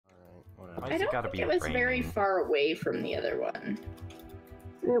I don't gotta think be it was very raining? far away from the other one.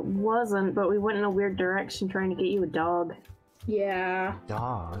 It wasn't, but we went in a weird direction trying to get you a dog. Yeah.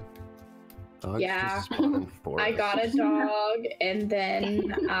 Dog. Dogs Yeah. just spawn in forests. I got a dog, and then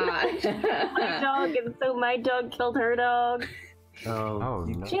My dog, and so my dog killed her dog. Oh,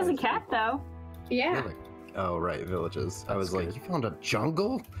 you no. She has a cat, though. yeah. Really? Oh, right, villages. I That's was like, good. you found a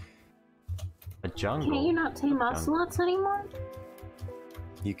jungle? A jungle. Can you not tame Jungle. ocelots anymore?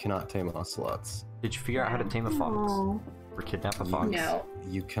 You cannot tame ocelots. Did you figure out how to tame a fox? Oh. Or kidnap a You- fox? No.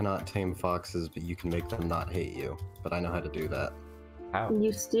 You cannot tame foxes, but you can make them not hate you. But I know how to do that. How?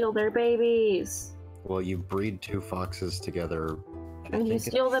 You steal their babies. Well, you breed 2 foxes together. And you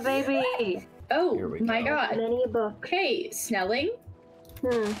steal the baby. Oh Here we my go. god. Many a book. Hey, Snelling,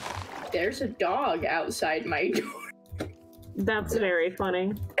 Hmm. there's a dog outside my door. That's very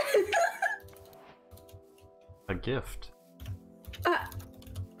funny. A gift.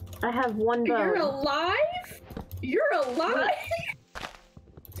 I have one You're bone. alive? You're alive?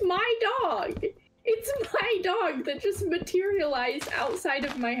 It's my dog. It's my dog that just materialized outside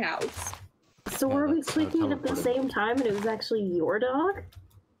of my house. So Yeah, were we that's how clicking at the teleported. same time and it was actually your dog? I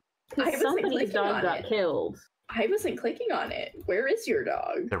Because wasn't somebody's clicking dog on got it. killed. I wasn't clicking on it. Where is your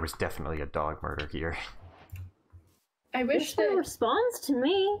dog? There was definitely a dog murder here. I wish This one that responds to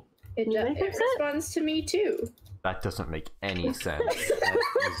me. it, Can you make it him sit? responds to me too. That doesn't make any sense. That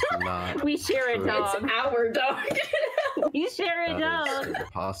is not. We share a True. dog. It's our dog. We share a That dog. is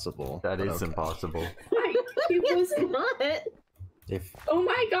impossible. That but is okay. impossible. It was. What? If Oh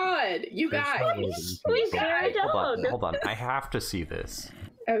my god, you Chris guys. knows, We you can share a go. dog. Hold on. I have to see this.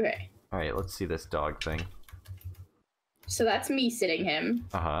 Okay, Alright, let's see this dog thing. so that's me sitting him.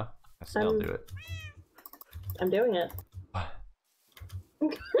 Uh-huh. I still do it. I'm doing it.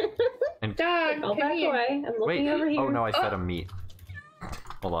 And Dog, I'll come back here. away. I'm looking wait. over here. Oh no, I fed him meat.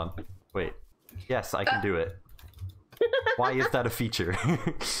 Hold on. Wait. Yes, I can do it. Why is that a feature?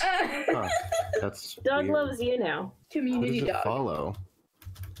 Huh, that's Dog weird. loves you now. Who Community does it dog. follow?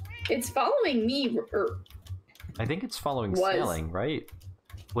 It's following me. I think it's following Was. Snelling, right?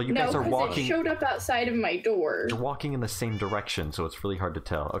 Well, you No, guys are because it walking. showed up outside of my door. You're walking in the same direction, so it's really hard to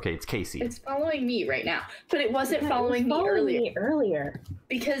tell. Okay, it's Casey. It's following me right now, but it wasn't Yeah, it following was me earlier me earlier.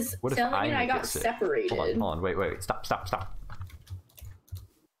 because What if Stelly I and I make got it sit? separated. Hold on. Wait. Stop.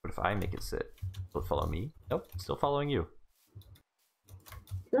 What if I make it sit? Will it follow me? Nope, it's still following you.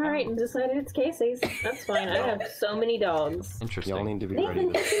 Alright, decided it's Casey's. That's fine. I have so many dogs. Interesting. Y'all need to be ready Nathan,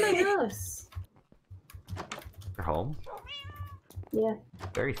 to. get to my house. You're home? Yeah,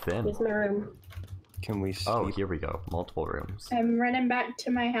 Very thin. here's my room. Can we sleep? Oh, here we go. Multiple rooms. I'm running back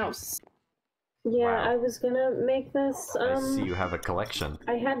to my house. Yeah, Wow. I was gonna make this, I see you have a collection.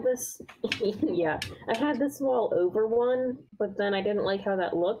 I had this, yeah, I had this wall over one, but then I didn't like how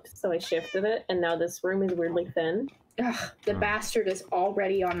that looked, so I shifted it, and now this room is weirdly thin. Ugh, the Hmm. bastard is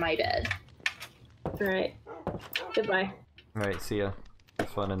already on my bed. Alright, goodbye. Alright, see ya. Have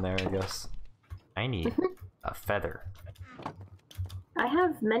fun in there, I guess. I need a feather. I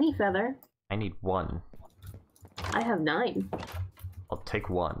have many feather. I need one. I have 9. I'll take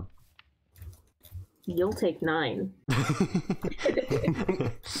one. You'll take 9.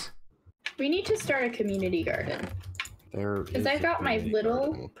 We need to start a community garden. There Because is I've a got my community little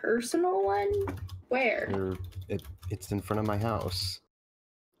garden. personal one. Where? It's in front of my house.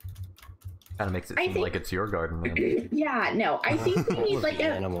 Kinda makes it I seem think- like it's your garden, man. Yeah, no, I think we All need of like the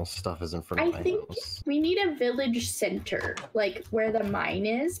a animal stuff is in front of I my think house. we need a village center, like where the mine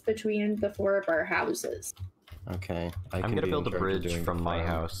is between the 4 of our houses. Okay, I'm can gonna be build a in charge of bridge doing the from my farm.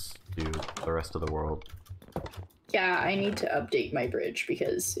 house to the rest of the world. Yeah, I need to update my bridge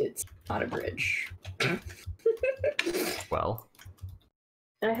because it's not a bridge. Well,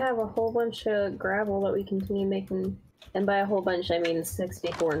 I have a whole bunch of gravel that we continue making, and by a whole bunch I mean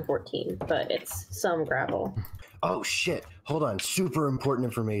 64 and 14, but it's some gravel. Oh shit! Hold on, super important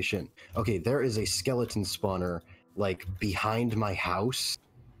information. Okay, there is a skeleton spawner like behind my house.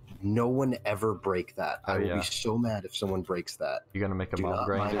 No one ever break that. I will yeah. be so mad if someone breaks that. you gonna make a Do mob not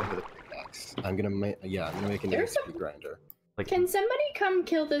grinder? mine with a pickaxe. I'm gonna make I'm gonna make an There's XP grinder. Like, Can somebody come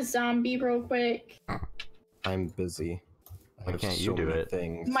kill the zombie real quick? I'm busy. I Why have can't you so do many it?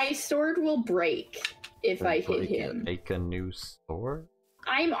 Things. My sword will break if Then I hit break it. him. make a new sword?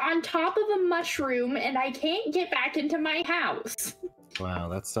 I'm on top of a mushroom and I can't get back into my house. Wow,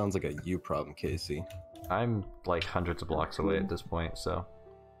 that sounds like a you problem, Casey. I'm like hundreds of blocks away at this point, so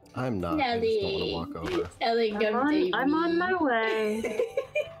I'm not. I just don't Nelly. want to walk over. Ellie, I'm on my way.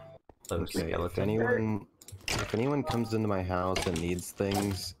 those Okay, if skeletons. anyone comes into my house and needs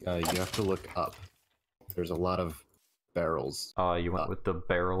things, you have to look up. There's a lot of barrels. Oh, you went with the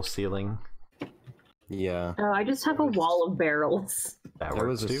barrel ceiling Yeah. Oh, I just have a wall of barrels. That There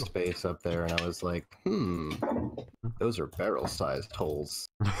works was a too. space up there, and I was like, those are barrel-sized holes.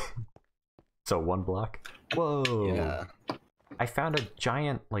 So 1 block. Whoa. Yeah. I found a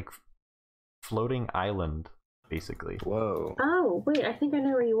giant like floating island, basically. Whoa. Oh, wait, I think I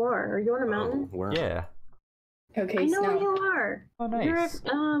know where you are. Are you on a mountain? Where? Yeah. Okay, I know where Snow. you are. Oh, You're nice.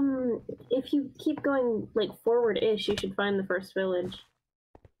 at, if you keep going, like, forward-ish, you should find the first village.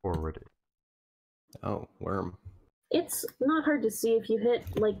 Forward. Oh, worm. It's not hard to see. If you hit,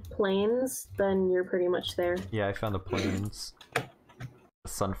 like, plains, then you're pretty much there. Yeah, I found the plains. The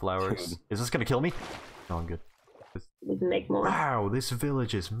sunflowers. Is this gonna kill me? No, I'm good. We can make more. Wow, this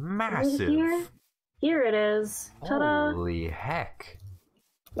village is Is it massive. here? Here it is. Ta-da! Holy heck.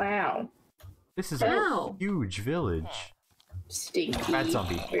 Wow. This is Wow. a huge village. Stinky. Bad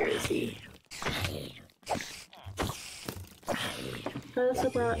zombie. Where is he? I also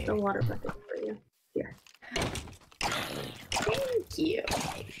brought a water bucket for you. Here. Thank you.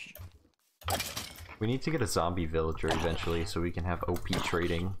 We need to get a zombie villager eventually so we can have OP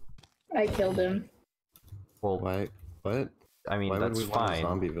trading. I killed him. Well, Why? What? I mean, Why would that's we want a fine.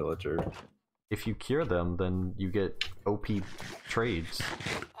 zombie villager? If you cure them, then you get OP trades.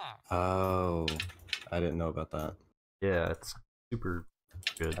 Oh, I didn't know about that. Yeah, it's super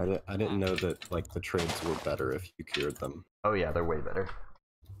good. I didn't know that like the trades were better if you cured them. Oh yeah, they're way better.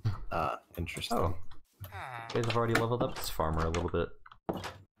 Ah, interesting. Oh. You guys have already leveled up this farmer a little bit.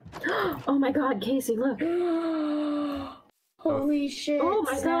 Oh my god, Casey, look! Holy shit. Oh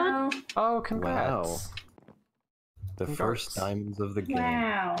my Snow. Oh, congrats! Wow. The Congrats. first diamonds of the game.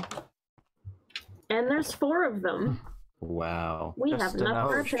 Wow. And there's 4 of them. Wow. We Just have enough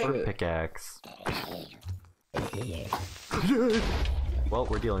for a enough for pick. a pickaxe. Well,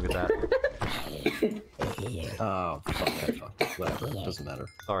 we're dealing with that. Oh, fuck. Whatever. Doesn't matter.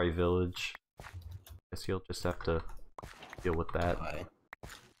 Sorry, village. Guess you'll just have to deal with that. Bye.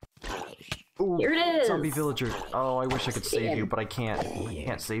 Ooh, Here it is! zombie villager. Oh, I wish I could save you, but I can't. I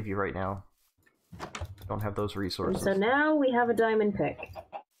can't save you right now. Don't have those And resources. so now we have a diamond pick.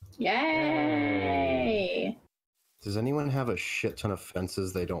 Yay! Does anyone have a shit ton of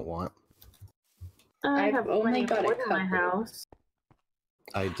fences they don't want? I I've have only plenty got of a wood in my couple. house.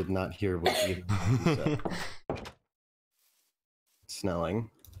 I did not hear what either of you said. Snelling.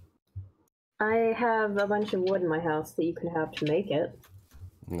 I have a bunch of wood in my house that you can have to make it.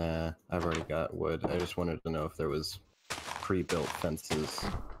 Nah, I've already got wood. I just wanted to know if there was pre-built fences.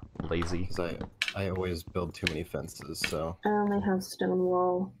 Lazy. Because I always build too many fences, so... I only have stone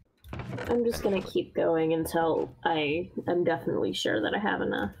wall. I'm just gonna keep going until I am definitely sure that I have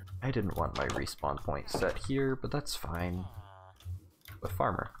enough. I didn't want my respawn point set here, but that's fine. A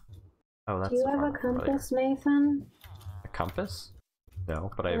farmer. Oh, that's Do you the have a farmer from earlier. compass, Nathan? A compass?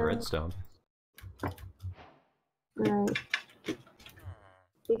 No, but I have Yeah. redstone. Right.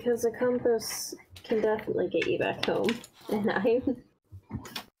 Because a compass can definitely get you back home. And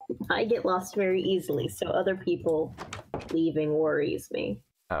I get lost very easily, so other people leaving worries me.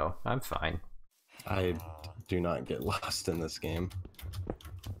 Oh, I'm fine. I do not get lost in this game.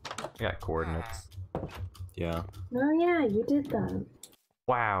 I got coordinates. Yeah. Oh yeah, you did that.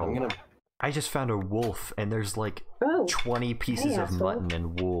 Wow. I'm gonna... I just found a wolf, and there's like Oh, 20 pieces of asshole. mutton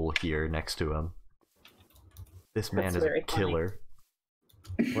and wool here next to him. This man That's is a very funny. killer.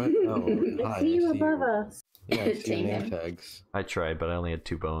 What? Oh, I hi, see you I see above your... us. Yeah, I see your name Damon. tags. I tried, but I only had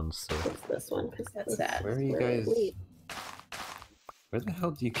 2 bones, so... It's this one, because That's sad. Where are you guys... Where the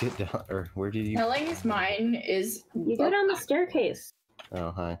hell do you get down? Or where did you... Snelling's mine is. You go down the staircase.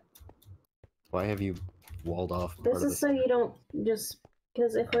 Oh, hi. Why have you walled off part This of is so you don't just...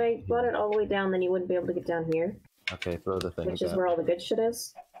 Because if I brought it all the way down, then you wouldn't be able to get down here, Okay, throw the things which is at... where all the good shit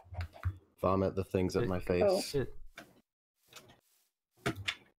is. Vomit the things at my face. Oh. Shit.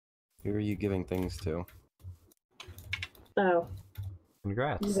 Who are you giving things to? Oh, you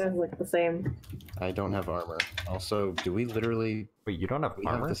Congrats. guys look the same. I don't have armor. Also, do we literally... Wait, you don't have We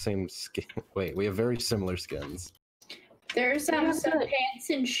have armor? the same skin... Wait, we have very similar skins. There's Yeah, some good. pants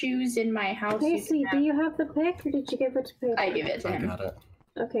and shoes in my house. you Casey, can do you have the pick, or did you give it to Paper? have. I give it to I him. got it.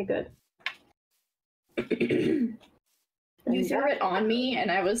 Okay, good. You threw it on me, and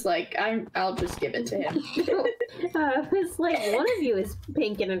I was like, I'll just give it to him. It's like one of you is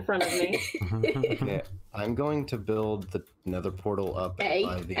pinking in front of me. Okay, I'm going to build the nether portal up A,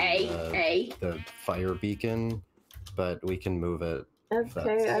 by the, A. the fire beacon, but we can move it. Okay,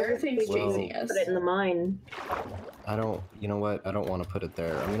 I was Everything's thinking chasing us. put it in the mine. I don't... You know what? I don't want to put it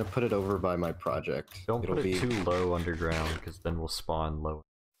there. I'm going to put it over by my project. Don't It'll put it be... too low underground, because then we'll spawn low.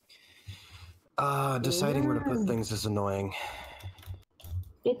 Deciding where to put Yeah. things is annoying.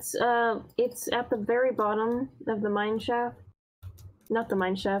 It's at the very bottom of the mine shaft. Not the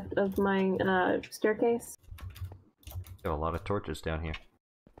mine shaft, of my staircase. Got a lot of torches down here.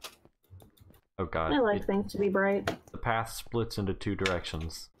 Oh god. I like things to be bright. The path splits into two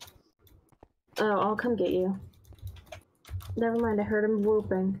directions. Oh, I'll come get you. Never mind, I heard him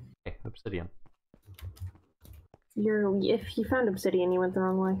whooping. Hey, obsidian. If you found obsidian, you went the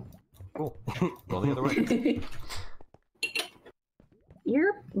wrong way. Cool. Go the other way.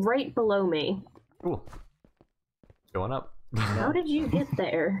 You're right below me. Cool. Going up. How did you get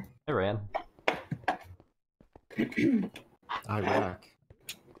there? I ran. Iraq.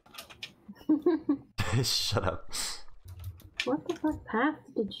 Shut up. What the fuck path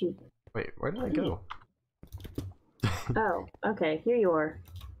did you... Wait, where did I go? Oh, okay, here you are.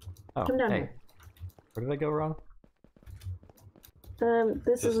 Oh, Come down hey. here. Where did I go wrong?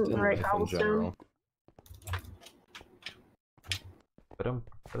 This Just isn't the in right life in cobblestone. general. Ba-dum,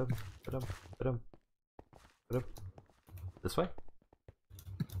 ba-dum, ba-dum, ba-dum, ba-dum. This way?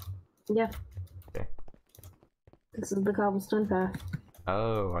 Yeah. Okay. This is the cobblestone path.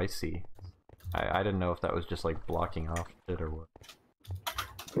 Oh, I see. I didn't know if that was just like blocking off it or what.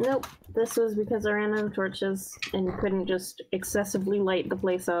 Nope, this was because I ran out of torches and couldn't just excessively light the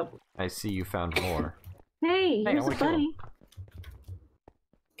place up. I see you found more. Hey, Hey, I here's a wanna kill him.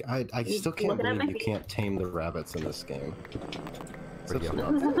 buddy. I still can't looking at believe my you feet? can't tame the rabbits in this game. Where'd he Such go?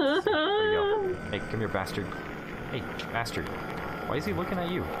 an Where'd he go? Hey, come here, bastard. Hey, bastard. Why is he looking at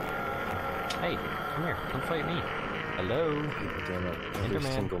you? Hey, come here. Come fight me. Hello? Damn it. Every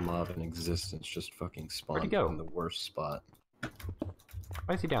Enderman. single mob in existence just fucking Where'd he spawned go? in the worst spot.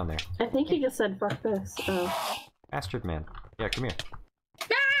 Why is he down there? I think he just said fuck this. Oh. Bastard man. Yeah, come here.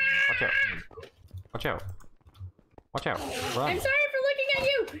 Watch out. Watch out. Watch out. Run. I'm sorry for looking at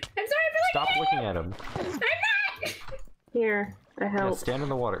you. I'm sorry for Stop looking at him. I'm not. Here, I Yeah, help. stand in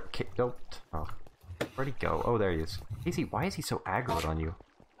the water. Don't. Oh. Where'd he go? Oh, there he is. Casey, why is he so aggroed on you?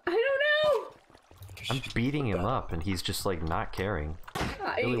 I don't know. I'm beating him up and he's just like not caring.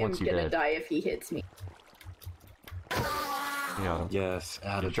 I Really am wants you gonna dead. die if he hits me. You know, Yes,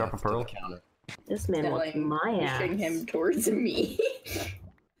 add Did a you drop a death to the pearl? counter. This man Then wants I'm my ass. pushing him towards me.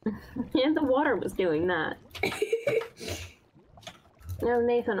 And the water was doing that. No,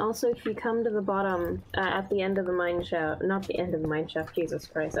 Nathan, also if you come to the bottom, at the end of the mine shaft, not the end of the mine shaft, Jesus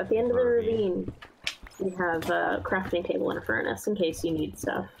Christ, at the end of the ravine, we have a crafting table and a furnace in case you need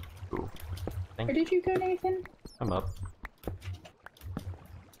stuff. cool. Where did you go, Nathan? I'm up.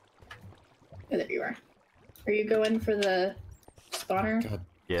 Oh, there you are. Are you going for the spawner? God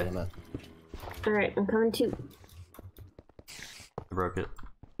Yeah, damn it. Alright, I'm coming too. I broke it.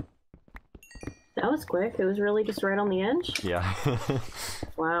 That was quick, it was really just right on the edge? Yeah.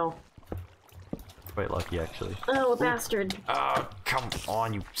 Wow. Quite lucky, actually. Oh, a bastard. Oh, come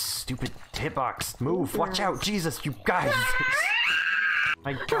on, you stupid hitbox. Move, watch out, Jesus, you guys.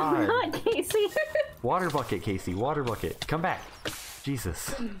 My god. Not Casey! Water bucket, Casey, water bucket. Come back.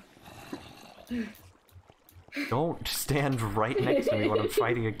 Jesus. Don't stand right next to me when I'm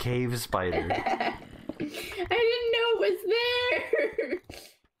fighting a cave spider. I didn't know it was there.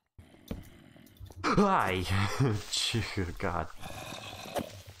 Hi. God.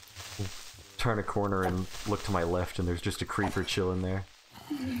 Turn a corner and look to my left and there's just a creeper chilling there.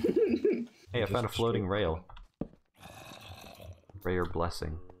 Hey, I found a floating rail. Rare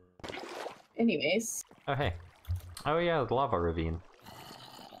blessing. Anyways, Oh, hey. Oh yeah, the lava ravine.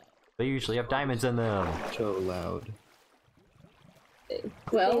 They usually have diamonds in them. So loud.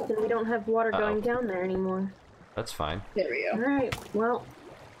 well, Nathan, we don't have water going Uh-oh. down there anymore. That's fine. there we go. Alright, well,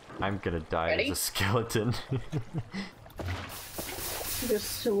 I'm gonna die Ready? as a skeleton. just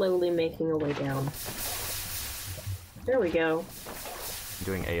slowly making a way down. There we go. I'm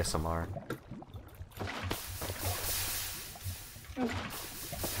doing ASMR.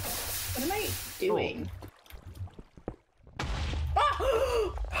 What am I doing?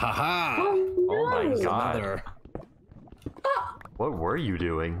 Haha! Oh my god. Another. What were you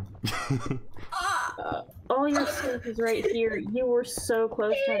doing? All your stuff is right here. You were so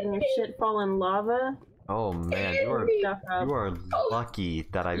close to having your shit fall in lava. Oh man, you are Stuff up. you are lucky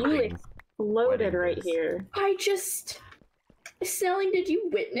that I've You been exploded wedding right this. here. I just... Snelling, did you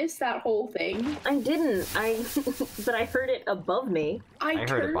witness that whole thing? I didn't. But I heard it above me. I heard it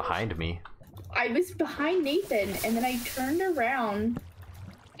turned- behind me. I was behind Nathan, and then I turned around,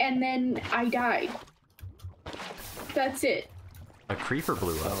 and then I died. That's it. A creeper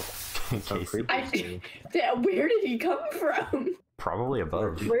blew up. That's how Casey. creepers do. Where did he come from? Probably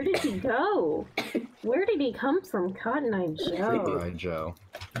above. Where did he go? Where did he come from, Cotton Eye Joe? Creepy Eye Joe.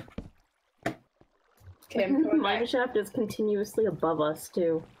 Okay, I'm going back. Mineshaft is continuously above us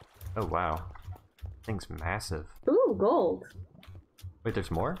too. Oh wow. Thing's massive. Ooh, gold. Wait,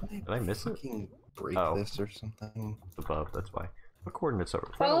 there's more? Did I miss it? Fucking break Oh. this or something. It's above, that's why. What coordinates are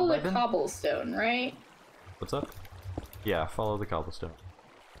we? Follow the 11? cobblestone, right? What's up? Yeah, follow the cobblestone.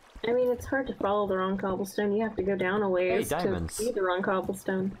 I mean, it's hard to follow the wrong cobblestone. You have to go down a ways to diamonds. see the wrong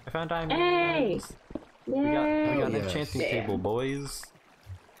cobblestone. I found diamonds! Hey! We got Yay! an Yes. enchanting Yeah. table, boys.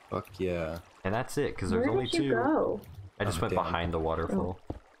 Fuck yeah. And that's it, because there's Where only did you two. go? I just Oh, went damn. behind the waterfall.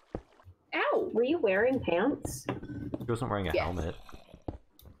 Ow! Were you wearing pants? She wasn't wearing a Yes. helmet.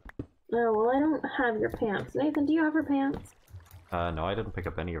 Oh, well, I don't have your pants. Nathan, do you have her pants? No, I didn't pick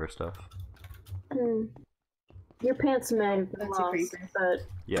up any of her stuff. Hmm. Your pants might have been That's a lost, creeper. but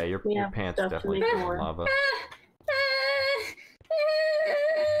Yeah, your We have pants stuff to definitely make fell in more. lava.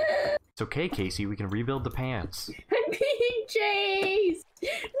 It's okay, Casey, we can rebuild the pants. I'm being chased!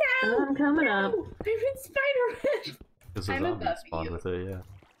 No! I'm coming up. No! I'm in Spider-Man! Because the I'm zombies above spawned you. with it, yeah.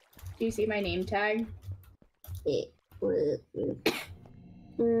 Do you see my name tag?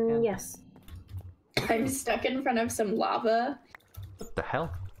 Yes. I'm stuck in front of some lava. What the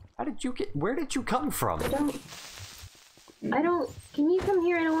hell? How did you get? Where did you come from? I don't. Can you come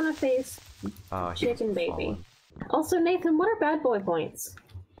here? I don't want to face. Oh, Chicken baby. Also, Nathan, what are bad boy points?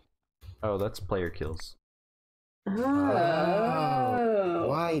 Oh, that's player kills. Oh. Oh.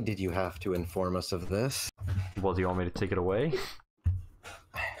 Why did you have to inform us of this? Well, do you want me to take it away?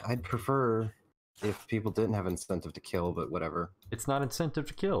 I'd prefer if people didn't have incentive to kill, but whatever. It's not incentive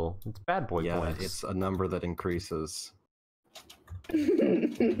to kill. It's bad boy Yeah, points. it's a number that increases. You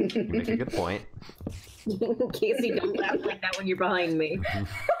make a good point. Casey, don't laugh like that when you're behind me.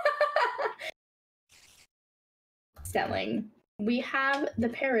 Selling. We have the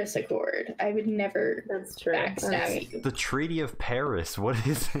Paris Accord. I would never That's true. backstab Alright. you. The Treaty of Paris. What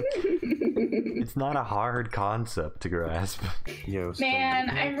is it? It's not a hard concept to grasp. Yo, Man,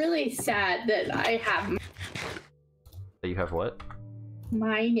 somebody- I'm really sad that I have That you have what?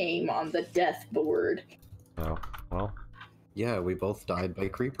 my name on the death board. Oh, well. Yeah, we both died by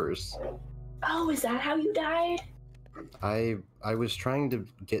creepers. Oh, is that how you died? I was trying to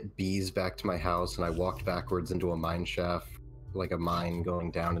get bees back to my house, and I walked backwards into a mine shaft, like a mine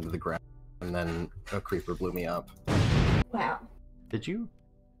going down into the ground, and then a creeper blew me up. Wow. Did you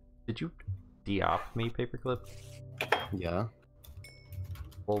de-op me, Paperclip? Yeah.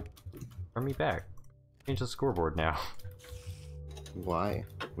 Well, turn me back. Change the scoreboard now. Why?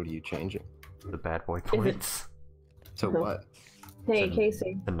 What are you changing? The bad boy it- points. To Uh-huh. what? Hey, So-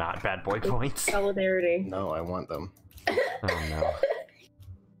 Casey. The not bad boy points. Solidarity. No, I want them. Oh no.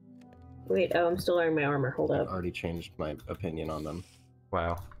 Wait, oh, I'm still wearing my armor. Hold I up. already changed my opinion on them.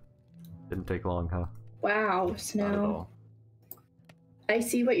 Wow. Didn't take long, huh? Wow, Not at Snow. all. I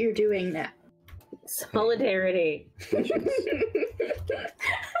see what you're doing now. Solidarity. Bitches.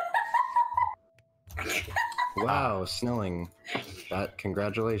 Wow, snowing. That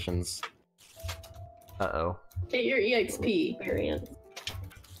congratulations. Uh-oh. Get your EXP. Experience.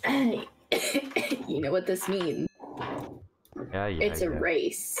 You know what this means. Yeah, yeah, It's a yeah.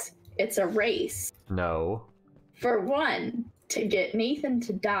 race. It's a race. No. For one, to get Nathan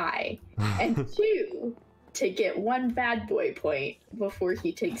to die, and two, to get one bad boy point before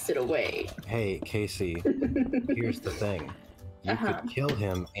he takes it away. Hey, Casey, here's the thing. You Uh-huh. could kill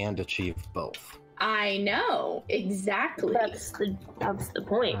him and achieve both. I know, exactly. That's the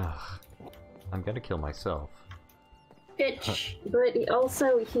point. Ugh. I'm gonna kill myself. Bitch. But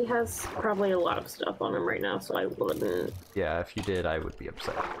he has probably a lot of stuff on him right now, so I wouldn't. Yeah, if you did, I would be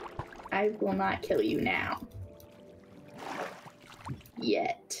upset. I will not kill you now.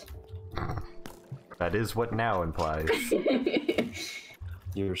 Yet. That is what now implies.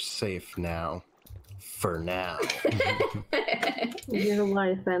 You're safe now. For now. Your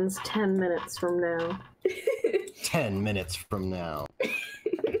life ends 10 minutes from now. 10 minutes from now.